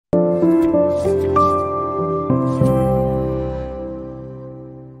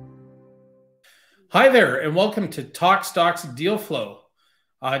Hi there, and welcome to TokStocks Deal Flow.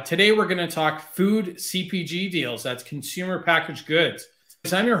 Today we're going to talk food CPG deals. That's consumer packaged goods.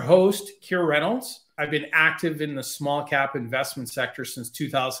 I'm your host, Keir Reynolds. I've been active in the small cap investment sector since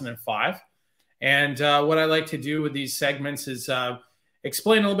 2005. And what I like to do with these segments is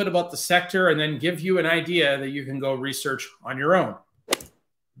explain a little bit about the sector and then give you an idea that you can go research on your own.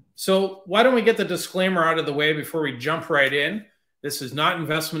 So why don't we get the disclaimer out of the way before we jump right in? This is not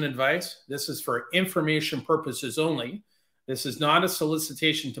investment advice. This is for information purposes only. This is not a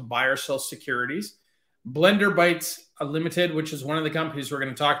solicitation to buy or sell securities. Blender Bytes Limited, which is one of the companies we're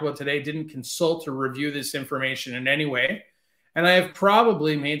going to talk about today, didn't consult or review this information in any way. And I have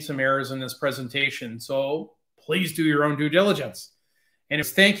probably made some errors in this presentation. So please do your own due diligence. And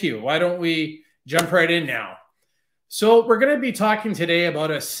thank you. Why don't we jump right in now? So we're going to be talking today about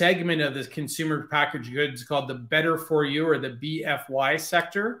a segment of the consumer packaged goods called the Better For You, or the BFY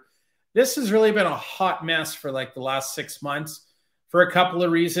sector. This has really been a hot mess for like the last 6 months for a couple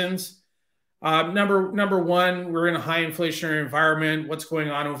of reasons. Number one, we're in a high inflationary environment. What's going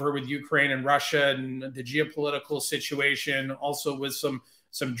on over with Ukraine and Russia and the geopolitical situation, also with some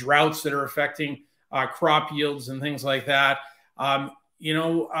droughts that are affecting crop yields and things like that.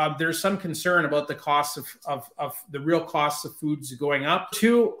 There's some concern about the cost of the real costs of foods going up.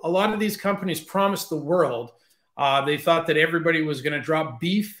 Two, a lot of these companies promised the world. They thought that everybody was going to drop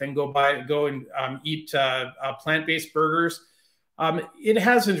beef and go and eat plant-based burgers. It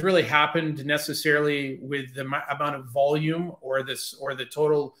hasn't really happened necessarily with the amount of volume or the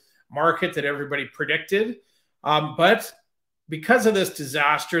total market that everybody predicted. But because of this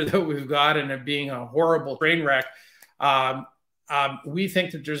disaster that we've got and it being a horrible train wreck, we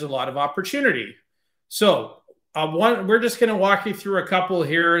think that there's a lot of opportunity. So we're just going to walk you through a couple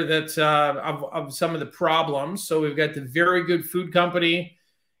here that of some of the problems. So we've got the Very Good Food Company,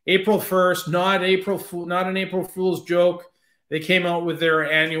 April 1st, not an April Fool's joke. They came out with their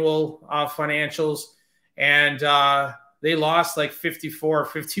annual financials, and they lost like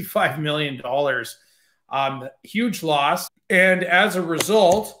 $55 million. Huge loss. And as a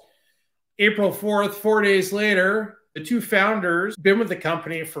result, April 4th, 4 days later, the two founders, been with the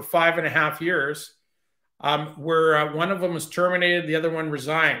company for 5.5 years, where one of them was terminated, the other one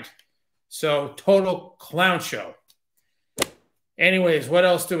resigned. So total clown show. Anyways, what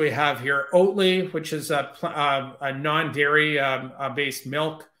else do we have here? Oatly, which is a non-dairy based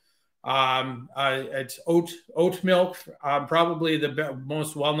milk. It's oat milk, probably the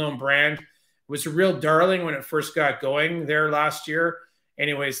most well-known brand. It was a real darling when it first got going there last year.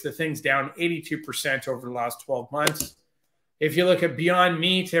 Anyways, the thing's down 82% over the last 12 months. If you look at Beyond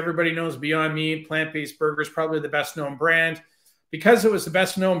Meat, everybody knows Beyond Meat, plant-based burgers, probably the best known brand. Because it was the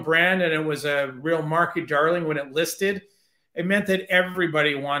best known brand and it was a real market darling when it listed, it meant that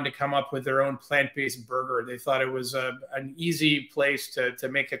everybody wanted to come up with their own plant-based burger. They thought it was an easy place to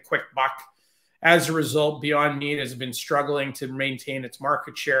make a quick buck. As a result, Beyond Meat has been struggling to maintain its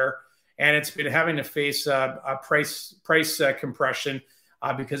market share, and it's been having to face a price compression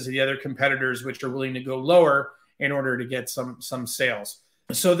because of the other competitors, which are willing to go lower in order to get some sales.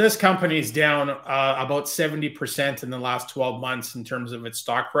 So this company is down about 70% in the last 12 months in terms of its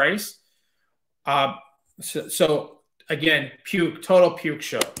stock price. So again, total puke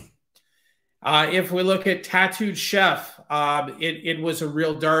show. If we look at Tattooed Chef, it was a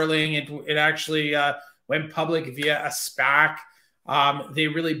real darling. It actually went public via a SPAC. They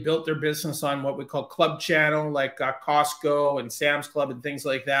really built their business on what we call club channel, like Costco and Sam's Club and things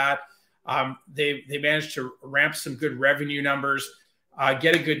like that. They managed to ramp some good revenue numbers,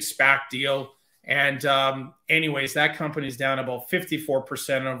 get a good SPAC deal. And anyways, that company's down about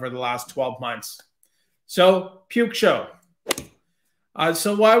 54% over the last 12 months. So puke show.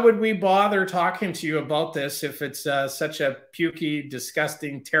 So why would we bother talking to you about this if it's such a pukey,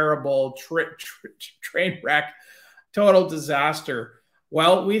 disgusting, terrible train wreck? Total disaster.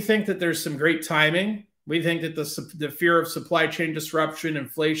 Well, we think that there's some great timing. We think that the fear of supply chain disruption,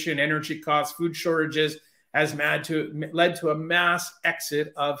 inflation, energy costs, food shortages has led to a mass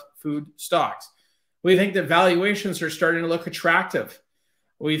exit of food stocks. We think that valuations are starting to look attractive.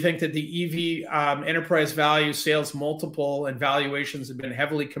 We think that the EV enterprise value, sales multiple, and valuations have been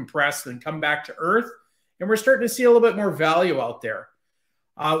heavily compressed and come back to earth. And we're starting to see a little bit more value out there.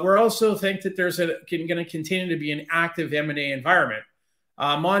 We also think that there's going to continue to be an active M&A environment.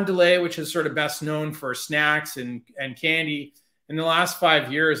 Mondelez, which is sort of best known for snacks and candy, in the last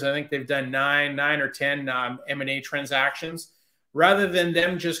 5 years, I think they've done nine or 10 M&A transactions. Rather than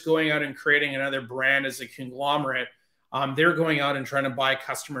them just going out and creating another brand as a conglomerate, they're going out and trying to buy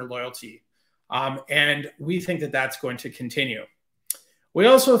customer loyalty. And we think that that's going to continue. We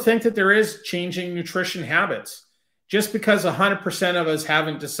also think that there is changing nutrition habits. Just because 100% of us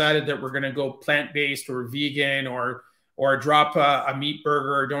haven't decided that we're going to go plant-based or vegan or drop a meat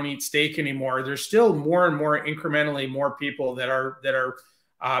burger or don't eat steak anymore, there's still more and more incrementally more people that are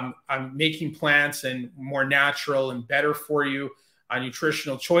making plants and more natural and better for you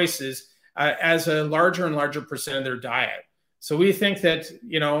nutritional choices as a larger and larger percent of their diet. So we think that,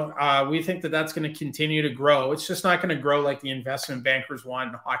 that's going to continue to grow. It's just not going to grow like the investment bankers want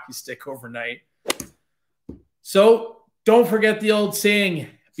in a hockey stick overnight. So don't forget the old saying,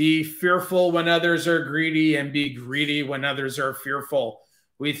 be fearful when others are greedy and be greedy when others are fearful.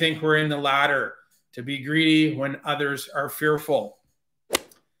 We think we're in the latter, to be greedy when others are fearful.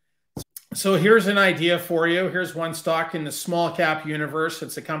 So here's an idea for you. Here's one stock in the small cap universe.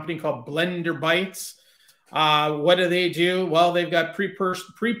 It's a company called Blender Bites. What do? Well, they've got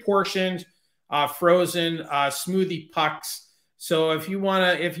pre-portioned frozen smoothie pucks. So if you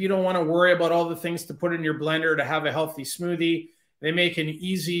don't want to worry about all the things to put in your blender to have a healthy smoothie, they make an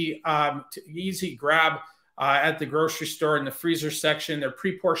easy grab at the grocery store in the freezer section. They're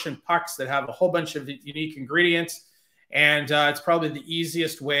pre-portioned pucks that have a whole bunch of unique ingredients. And it's probably the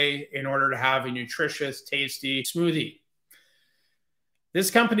easiest way in order to have a nutritious, tasty smoothie. This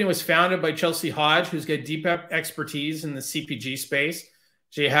company was founded by Chelsea Hodge, who's got deep expertise in the CPG space.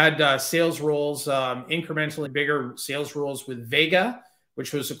 She had sales roles, incrementally bigger sales roles with Vega,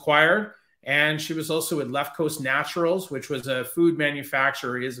 which was acquired. And she was also with Left Coast Naturals, which was a food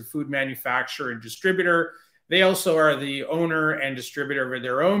manufacturer, is a food manufacturer and distributor. They also are the owner and distributor of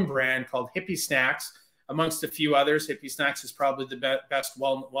their own brand called Hippie Snacks, amongst a few others. Hippie Snacks is probably the best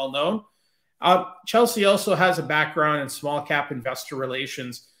well-known. Chelsea also has a background in small cap investor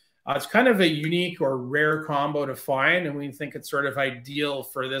relations. It's kind of a unique or rare combo to find, and we think it's sort of ideal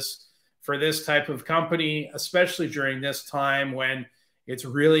for this type of company, especially during this time when it's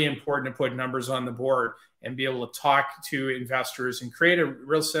really important to put numbers on the board and be able to talk to investors and create a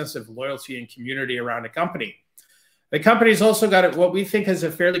real sense of loyalty and community around a company. The company's also got what we think is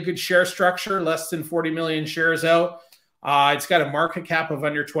a fairly good share structure, less than 40 million shares out. It's got a market cap of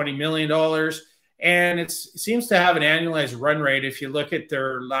under $20 million. And it seems to have an annualized run rate. If you look at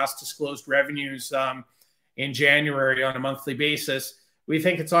their last disclosed revenues in January on a monthly basis, we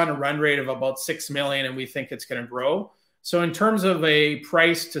think it's on a run rate of about 6 million, and we think it's going to grow. So in terms of a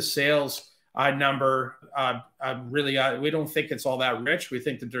price to sales number, we don't think it's all that rich. We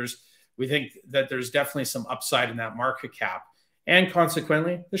think that there's definitely some upside in that market cap, and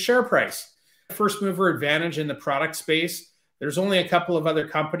consequently the share price. First mover advantage in the product space. There's only a couple of other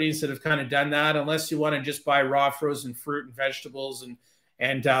companies that have kind of done that, unless you want to just buy raw frozen fruit and vegetables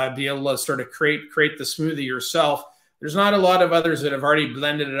and be able to sort of create the smoothie yourself. There's not a lot of others that have already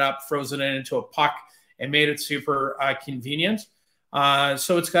blended it up, frozen it into a puck, and made it super convenient.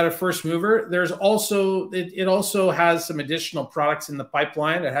 So it's got a first mover. There's also, it also has some additional products in the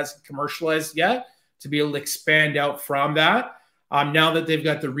pipeline that hasn't commercialized yet to be able to expand out from that. Now that they've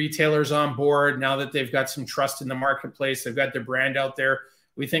got the retailers on board, now that they've got some trust in the marketplace, they've got their brand out there,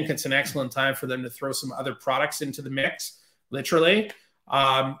 we think it's an excellent time for them to throw some other products into the mix, literally.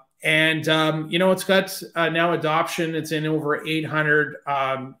 It's got now adoption. It's in over 800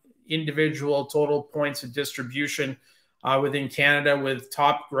 individual total points of distribution within Canada, with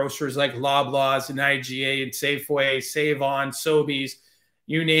top grocers like Loblaws and IGA and Safeway, Save-On, Sobeys,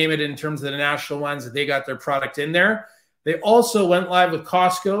 you name it, in terms of the national ones that they got their product in there. They also went live with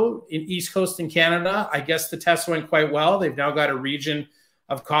Costco in East Coast in Canada. I guess the test went quite well. They've now got a region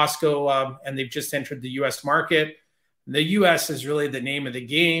of Costco, and they've just entered the U.S. market. The U.S. is really the name of the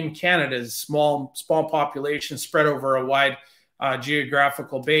game. Canada is small population spread over a wide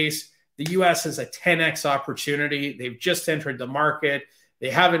geographical base. The U.S. has a 10x opportunity. They've just entered the market.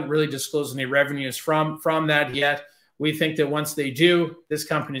 They haven't really disclosed any revenues from that yet. We think that once they do, this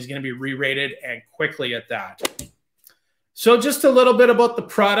company is going to be re-rated, and quickly at that. So just a little bit about the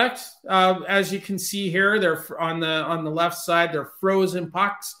product. As you can see here, they're on the left side, they're frozen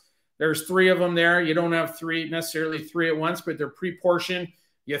pucks. There's 3 of them there. You don't have necessarily three at once, but they're pre-portioned.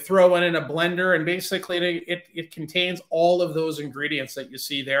 You throw one in a blender, and basically it contains all of those ingredients that you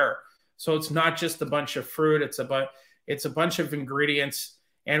see there. So it's not just a bunch of fruit. It's a bunch of ingredients.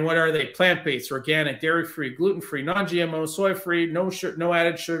 And what are they? Plant-based, organic, dairy-free, gluten-free, non-GMO, soy-free, no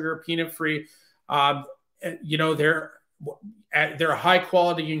added sugar, peanut-free. They're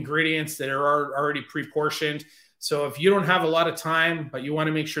high-quality ingredients that are already pre-portioned. So if you don't have a lot of time, but you want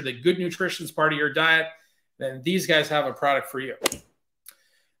to make sure that good nutrition is part of your diet, then these guys have a product for you.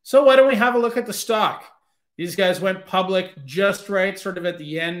 So why don't we have a look at the stock? These guys went public just right, sort of at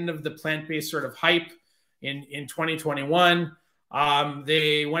the end of the plant-based sort of hype in 2021.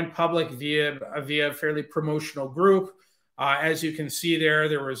 They went public via a fairly promotional group. As you can see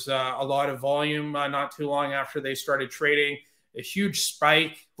there was a lot of volume not too long after they started trading. A huge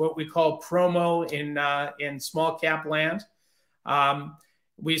spike, what we call promo in small cap land.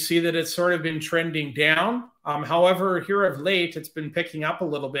 We see that it's sort of been trending down. However, here of late, it's been picking up a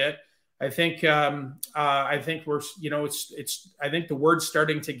little bit. I think we're, I think the word's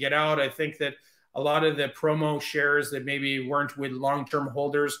starting to get out. I think that a lot of the promo shares that maybe weren't with long-term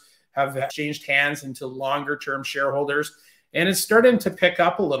holders have changed hands into longer-term shareholders, and it's starting to pick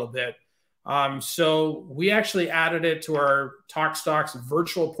up a little bit. So we actually added it to our TokStocks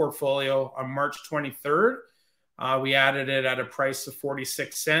virtual portfolio on March 23rd. We added it at a price of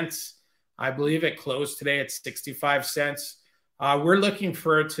 46 cents. I believe it closed today at 65 cents. We're looking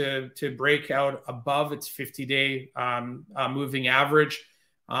for it to break out above its 50-day moving average.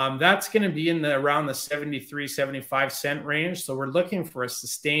 That's going to be in around the 73, 75 cent range. So we're looking for a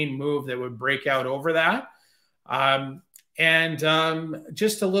sustained move that would break out over that.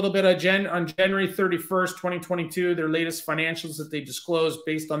 Just a little bit on January 31st, 2022, their latest financials that they disclosed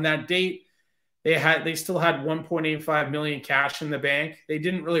based on that date, they still had 1.85 million cash in the bank. They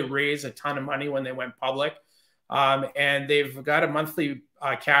didn't really raise a ton of money when they went public. And they've got a monthly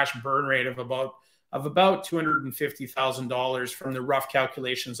cash burn rate of about $250,000 from the rough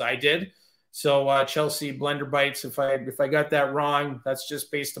calculations I did. So Chelsea Blender Bites, if I got that wrong, that's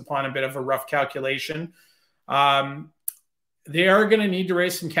just based upon a bit of a rough calculation. They are going to need to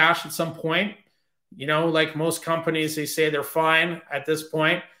raise some cash at some point. Like most companies, they say they're fine at this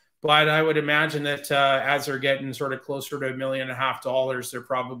point. But I would imagine that as they're getting sort of closer to $1.5 million, they're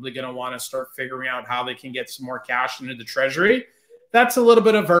probably going to want to start figuring out how they can get some more cash into the treasury. That's a little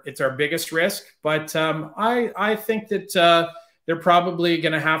bit of it's our biggest risk. But I think that they're probably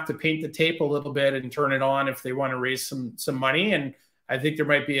going to have to paint the tape a little bit and turn it on if they want to raise some money. And I think there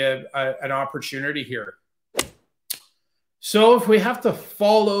might be an opportunity here. So if we have to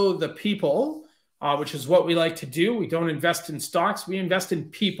follow the people, which is what we like to do. We don't invest in stocks. We invest in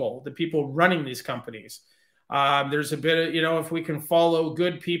people, the people running these companies. There's a bit of, if we can follow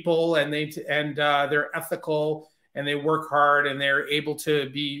good people and they're ethical and they work hard and they're able to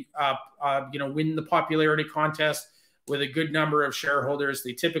be, win the popularity contest with a good number of shareholders,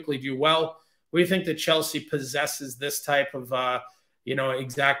 they typically do well. We think that Chelsea possesses this type of,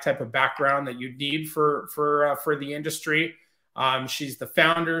 exact type of background that you need for the industry. She's the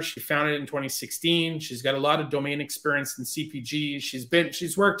founder. She founded in 2016. She's got a lot of domain experience in CPG.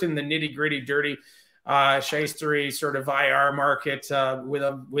 She's worked in the nitty gritty, dirty, shystery sort of IR market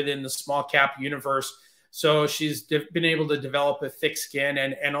within the small cap universe. So she's been able to develop a thick skin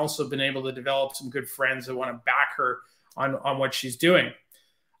and also been able to develop some good friends that want to back her on what she's doing.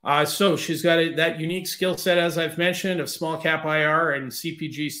 So she's got that unique skill set, as I've mentioned, of small cap IR and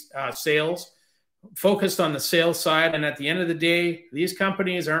CPG sales, focused on the sales side. And at the end of the day, these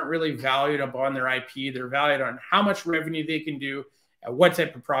companies aren't really valued upon their IP. They're valued on how much revenue they can do at what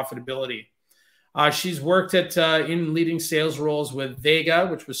type of profitability. She's worked in leading sales roles with Vega,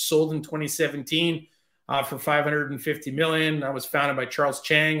 which was sold in 2017 for $550 million. That was founded by Charles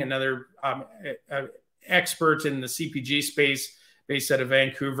Chang, another expert in the CPG space based out of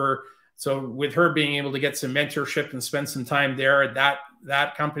Vancouver. So with her being able to get some mentorship and spend some time there,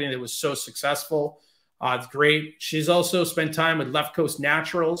 that company that was so successful, it's great. She's also spent time with Left Coast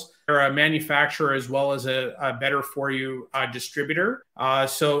Naturals. They're a manufacturer as well as a better for you distributor.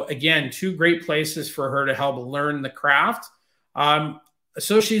 So again, two great places for her to help learn the craft.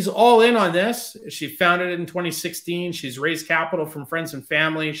 So she's all in on this. She founded it in 2016. She's raised capital from friends and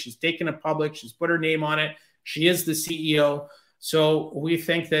family. She's taken it public. She's put her name on it. She is the CEO. So we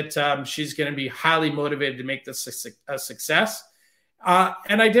think that she's going to be highly motivated to make this a success.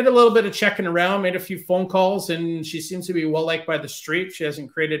 And I did a little bit of checking around, made a few phone calls, and she seems to be well-liked by the street. She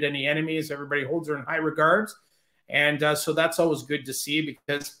hasn't created any enemies. Everybody holds her in high regards. And so that's always good to see,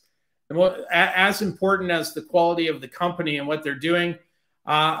 because as important as the quality of the company and what they're doing,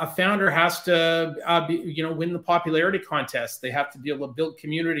 a founder has to win the popularity contest. They have to be able to build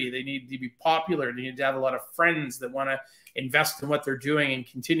community. They need to be popular. They need to have a lot of friends that want to invest in what they're doing and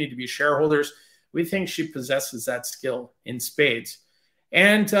continue to be shareholders. We think she possesses that skill in spades.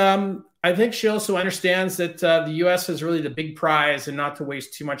 And I think she also understands that the U.S. is really the big prize and not to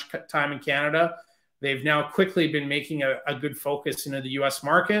waste too much time in Canada. They've now quickly been making a good focus into the U.S.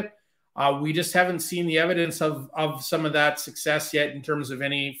 market. We just haven't seen the evidence of some of that success yet in terms of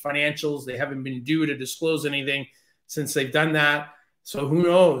any financials. They haven't been due to disclose anything since they've done that. So who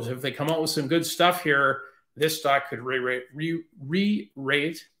knows? If they come out with some good stuff here, this stock could re-rate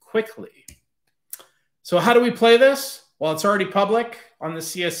quickly. So how do we play this? Well, it's already public on the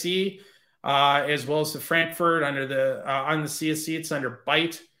CSE, as well as the Frankfurt under the on the CSE. It's under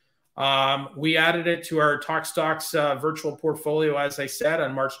Byte. We added it to our TokStocks virtual portfolio, as I said,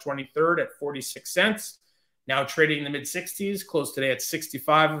 on March 23rd at 46 cents. Now trading in the mid-60s, closed today at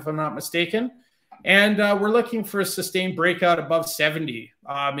 65, if I'm not mistaken. And we're looking for a sustained breakout above 70.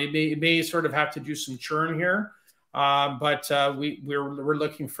 It may sort of have to do some churn here, but we're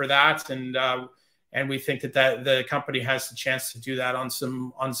looking for that, and we think that the company has the chance to do that on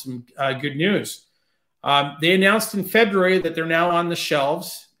some good news. They announced in February that they're now on the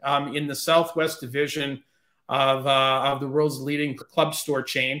shelves in the Southwest division of the world's leading club store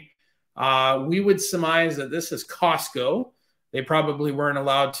chain. We would surmise that this is Costco. They probably weren't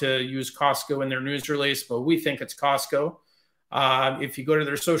allowed to use Costco in their news release, but we think it's Costco. If you go to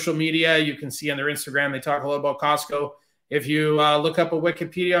their social media, you can see on their Instagram, they talk a lot about Costco. If you look up a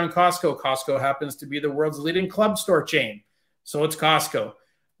Wikipedia on Costco, Costco happens to be the world's leading club store chain. So it's Costco.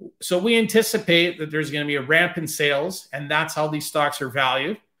 So we anticipate that there's going to be a ramp in sales, and that's how these stocks are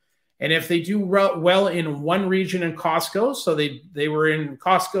valued. And if they do well in one region in Costco, so they were in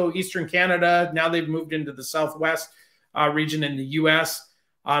Costco, Eastern Canada, now they've moved into the Southwest region in the US.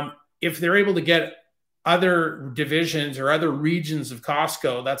 If they're able to get other divisions or other regions of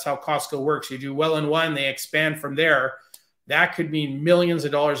Costco, that's how Costco works. You do well in one, they expand from there. That could mean millions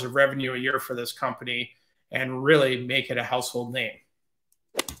of dollars of revenue a year for this company and really make it a household name.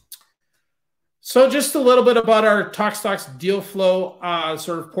 So just a little bit about our TokStocks Deal Flow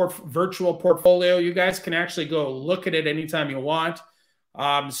sort of virtual portfolio. You guys can actually go look at it anytime you want.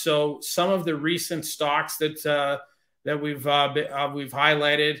 So some of the recent stocks that we've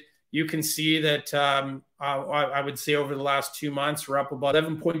highlighted, you can see that I would say over the last 2 months, we're up about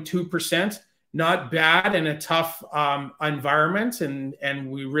 11.2%. Not bad in a tough environment,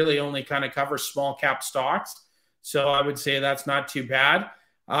 and we really only kind of cover small cap stocks. So I would say that's not too bad.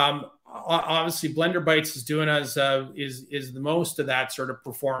 Obviously, Blender Bytes is doing us is the most of that sort of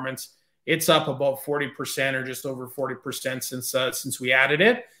performance. It's up about 40% or just over 40% since we added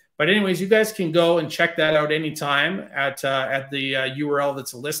it. But anyways, you guys can go and check that out anytime at the URL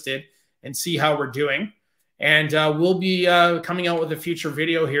that's listed and see how we're doing. And we'll be coming out with a future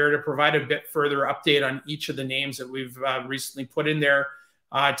video here to provide a bit further update on each of the names that we've recently put in there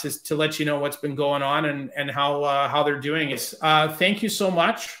to let you know what's been going on and how they're doing. Thank you so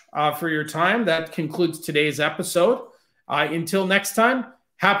much for your time. That concludes today's episode. Until next time,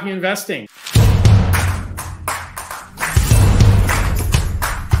 happy investing.